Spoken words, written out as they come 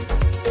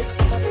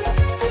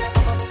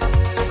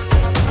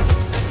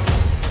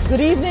Good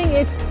evening.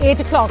 It's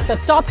 8 o'clock. The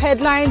top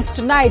headlines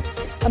tonight.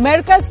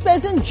 America's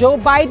President Joe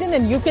Biden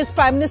and UK's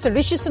Prime Minister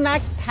Rishi Sunak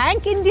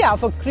thank India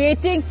for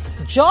creating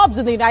jobs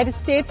in the United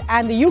States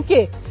and the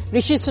UK.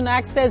 Rishi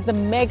Sunak says the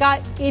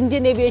mega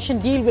Indian aviation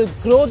deal will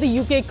grow the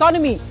UK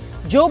economy.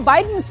 Joe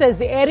Biden says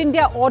the Air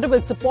India order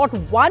will support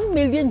 1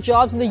 million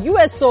jobs in the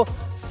US. So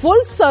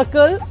full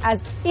circle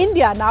as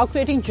India now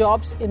creating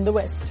jobs in the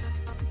West.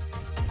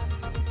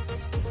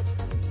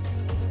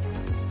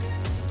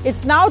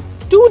 It's now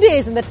 2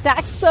 days and the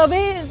tax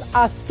surveys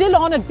are still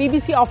on at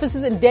BBC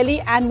offices in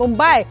Delhi and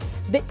Mumbai.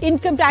 The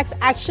income tax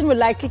action will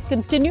likely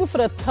continue for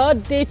a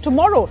third day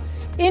tomorrow.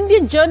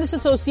 Indian Journalists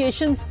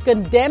Associations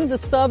condemn the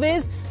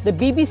surveys. The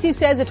BBC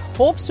says it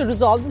hopes to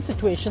resolve the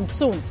situation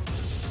soon.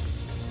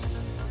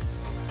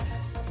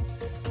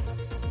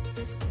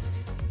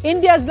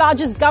 India's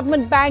largest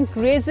government bank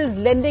raises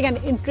lending and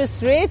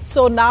interest rates.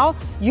 So now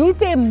you'll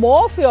pay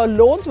more for your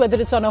loans, whether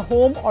it's on a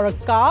home or a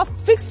car.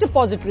 Fixed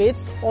deposit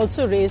rates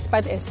also raised by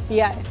the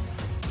SBI.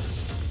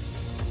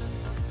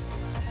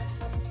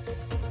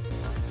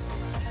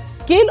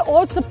 Kill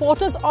all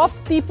supporters of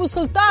Tipu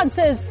Sultan,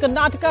 says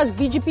Karnataka's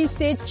BJP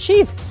state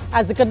chief.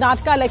 As the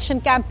Karnataka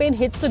election campaign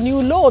hits a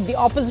new low, the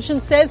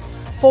opposition says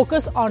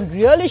focus on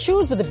real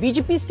issues, but the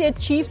BJP state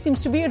chief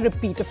seems to be a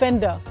repeat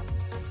offender.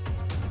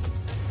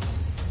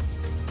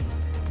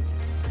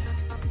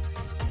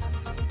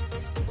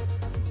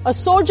 A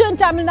soldier in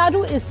Tamil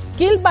Nadu is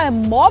killed by a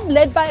mob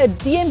led by a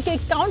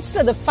DMK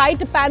councillor. The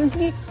fight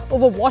apparently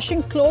over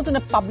washing clothes in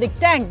a public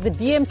tank. The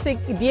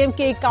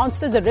DMK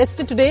councillor is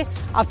arrested today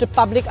after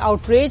public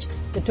outrage.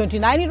 The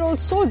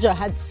 29-year-old soldier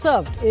had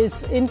served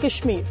in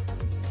Kashmir.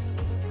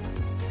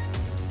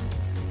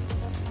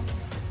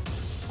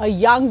 A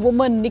young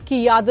woman,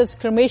 Nikki Yadav's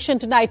cremation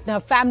tonight in her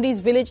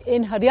family's village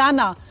in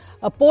Haryana.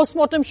 A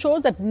post-mortem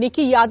shows that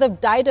Nikki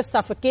Yadav died of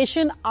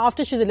suffocation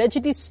after she was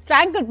allegedly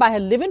strangled by her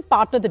live-in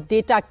partner, the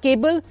data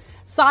cable.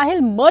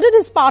 Sahil murdered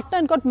his partner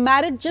and got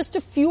married just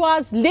a few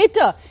hours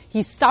later.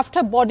 He stuffed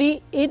her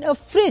body in a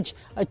fridge,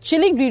 a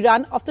chilling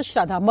rerun of the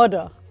Shraddha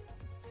murder.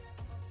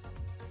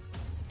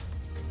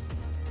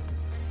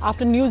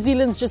 After New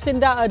Zealand's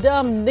Jacinda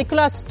Ardern,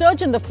 Nicola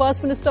Sturgeon, the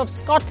First Minister of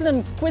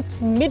Scotland,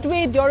 quits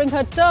midway during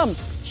her term.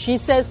 She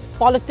says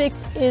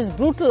politics is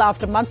brutal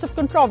after months of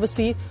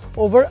controversy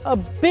over a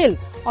bill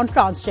on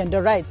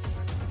transgender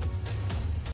rights.